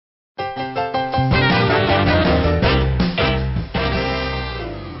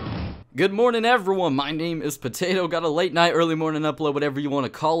Good morning, everyone. My name is Potato. Got a late night, early morning upload, whatever you want to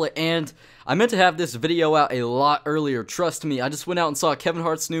call it. And I meant to have this video out a lot earlier. Trust me, I just went out and saw Kevin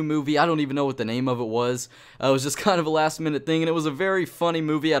Hart's new movie. I don't even know what the name of it was. It was just kind of a last minute thing, and it was a very funny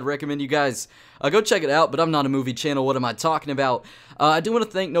movie. I'd recommend you guys go check it out, but I'm not a movie channel. What am I talking about? I do want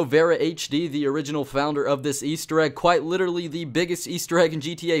to thank Novera HD, the original founder of this Easter egg. Quite literally the biggest Easter egg in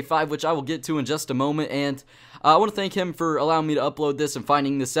GTA 5, which I will get to in just a moment. And I want to thank him for allowing me to upload this and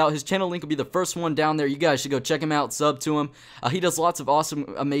finding this out. His channel link will be the first one down there. You guys should go check him out, sub to him. He does lots of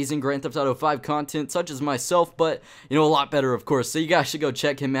awesome, amazing Grand Theft Auto 5 content, such as myself, but, you know, a lot better, of course. So you guys should go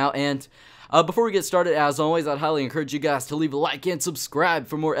check him out. And before we get started, as always, I'd highly encourage you guys to leave a like and subscribe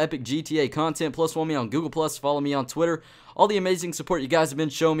for more epic GTA content. Plus, follow me on Google+, follow me on Twitter. All the amazing support you guys have been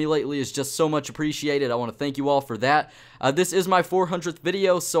showing me lately is just so much appreciated. I want to thank you all for that. This is my 400th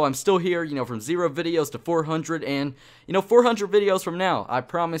video, so I'm still here, you know, from 0 videos to 400, and, you know, 400 videos from now, I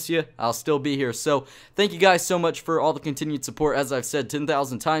promise you, I'll still be here. So, thank you guys so much for all the continued support, as I've said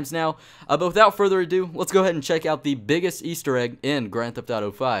 10,000 times now. But without further ado, let's go ahead and check out the biggest Easter egg in Grand Theft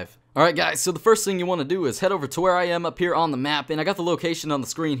Auto 5. Alright guys, so the first thing you want to do is head over to where I am up here on the map, and I got the location on the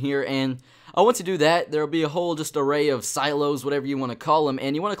screen here, and once you do that, there will be a whole just array of silos, whatever you want to call them,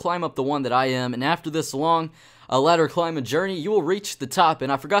 and you want to climb up the one that I am, and after this long ladder climbing journey, you will reach the top.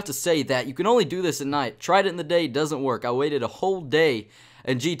 And I forgot to say that you can only do this at night. Tried it in the day, doesn't work. I waited a whole day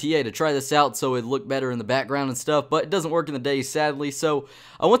in GTA to try this out so it'd look better in the background and stuff, but it doesn't work in the day, sadly. So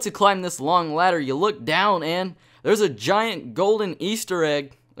once you climb this long ladder, you look down, and there's a giant golden Easter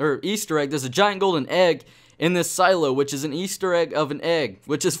egg, there's a giant golden egg in this silo, which is an Easter egg of an egg,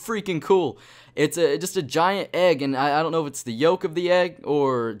 which is freaking cool. It's just a giant egg, and I don't know if it's the yolk of the egg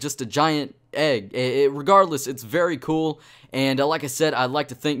or just a giant egg. Regardless, it's very cool, and like I said, I'd like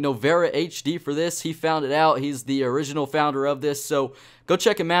to thank Novera HD for this. He found it out. He's the original founder of this, so go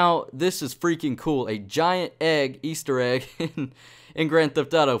check him out. This is freaking cool. A giant egg, Easter egg, in Grand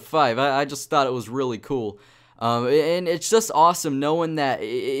Theft Auto 5. I just thought it was really cool. And it's just awesome knowing that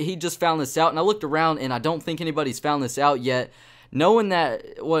he just found this out. And I looked around, and I don't think anybody's found this out yet. Knowing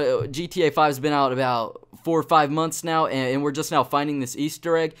that GTA 5 has been out about 4 or 5 months now, and we're just now finding this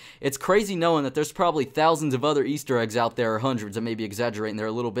Easter egg, it's crazy knowing that there's probably thousands of other Easter eggs out there, or hundreds, I may be exaggerating there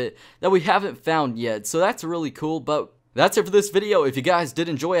a little bit, that we haven't found yet. So that's really cool, but that's it for this video. If you guys did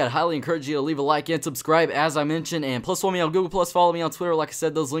enjoy, I'd highly encourage you to leave a like and subscribe, as I mentioned, and plus follow me on Google+, follow me on Twitter. Like I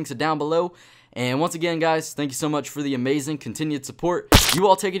said, those links are down below. And once again, guys, thank you so much for the amazing continued support. You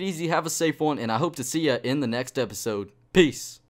all take it easy, have a safe one, and I hope to see you in the next episode. Peace.